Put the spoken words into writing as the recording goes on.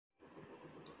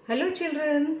Hello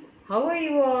children, how are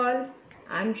you all?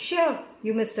 I'm sure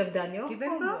you must have done your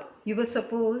homework. You were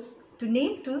supposed to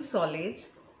name two solids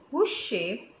whose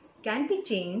shape can be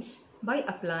changed by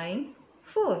applying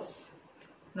force.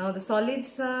 Now the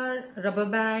solids are rubber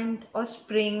band or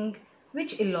spring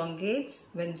which elongates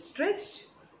when stretched,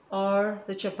 or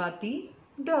the chapati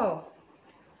dough.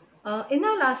 In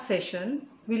our last session,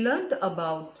 we learned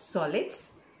about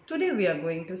solids. Today we are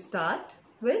going to start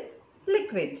with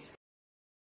liquids.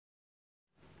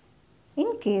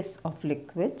 In case of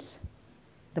liquids,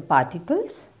 the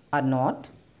particles are not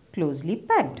closely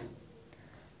packed.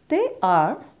 They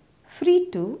are free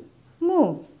to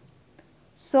move.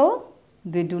 So,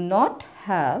 they do not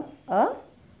have a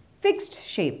fixed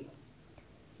shape.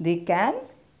 They can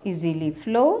easily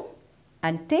flow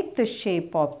and take the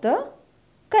shape of the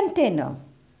container.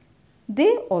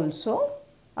 They also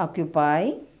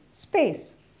occupy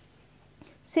space.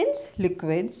 Since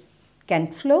liquids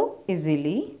can flow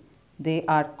easily, they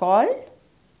are called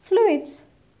fluids.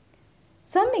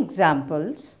 Some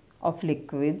examples of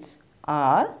liquids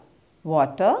are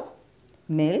water,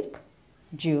 milk,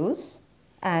 juice,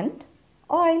 and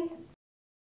oil.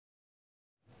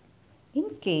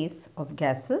 In case of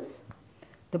gases,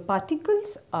 the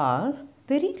particles are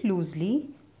very loosely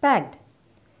packed.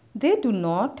 They do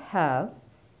not have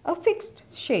a fixed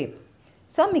shape.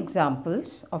 Some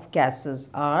examples of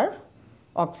gases are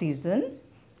oxygen,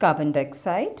 carbon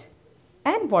dioxide,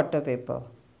 and water vapor,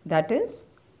 that is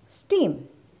steam.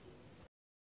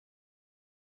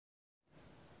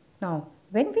 Now,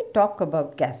 when we talk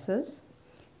about gases,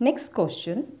 next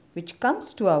question which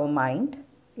comes to our mind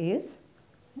is,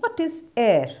 what is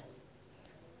air?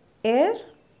 Air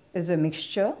is a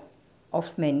mixture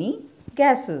of many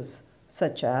gases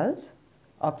such as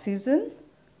oxygen,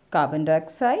 carbon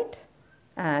dioxide,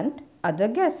 and other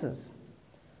gases.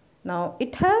 Now,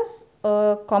 it has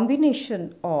a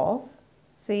combination of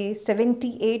say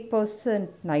 78%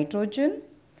 nitrogen,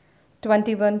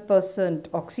 21%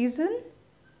 oxygen,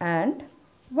 and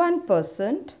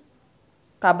 1%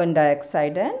 carbon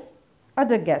dioxide and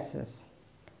other gases.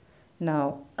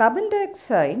 Now, carbon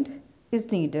dioxide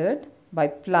is needed by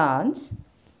plants.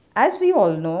 As we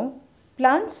all know,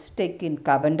 plants take in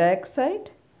carbon dioxide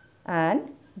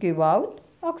and give out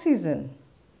oxygen.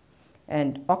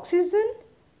 And oxygen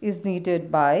is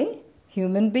needed by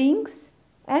human beings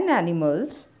and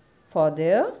animals for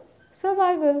their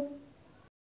survival.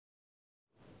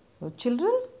 So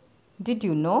children, did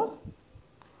you know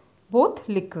both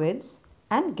liquids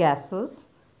and gases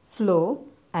flow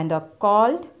and are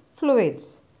called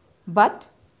fluids, but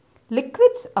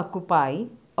liquids occupy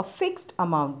a fixed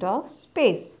amount of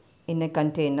space in a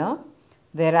container,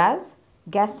 whereas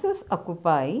gases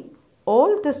occupy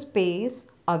all the space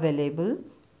available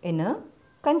in a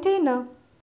container.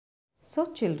 So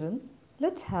children,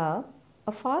 let's have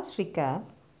a fast recap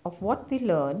of what we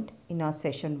learned in our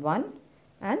session 1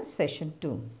 and session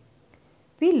 2.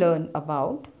 We learned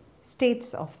about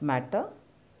states of matter,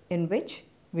 in which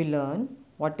we learned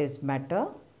what is matter,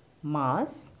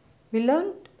 mass. We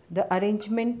learned the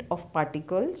arrangement of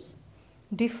particles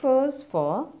differs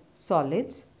for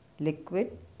solids,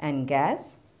 liquid and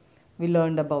gas. We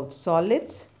learned about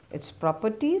solids, its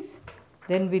properties.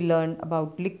 Then we learned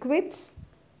about liquids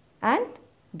and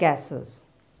gases.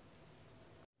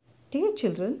 Dear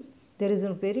children, there is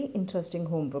a very interesting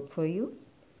homework for you.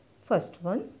 First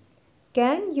one,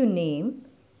 can you name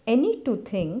any two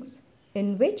things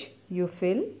in which you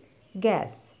fill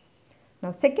gas?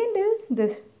 Now second is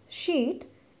this sheet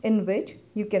in which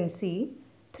you can see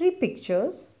three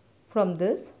pictures. From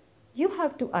this, you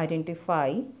have to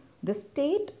identify the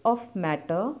state of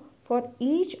matter for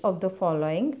each of the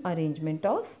following arrangement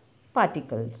of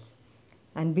particles.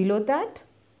 And below that,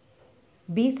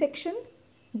 B section,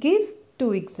 give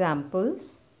two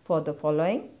examples for the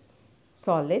following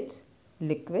solids,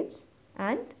 liquids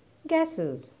and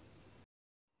gases.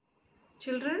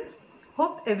 Children,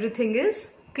 hope everything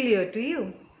is clear to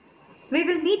you. We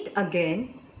will meet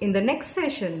again in the next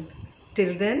session.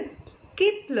 Till then,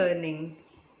 keep learning.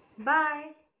 Bye.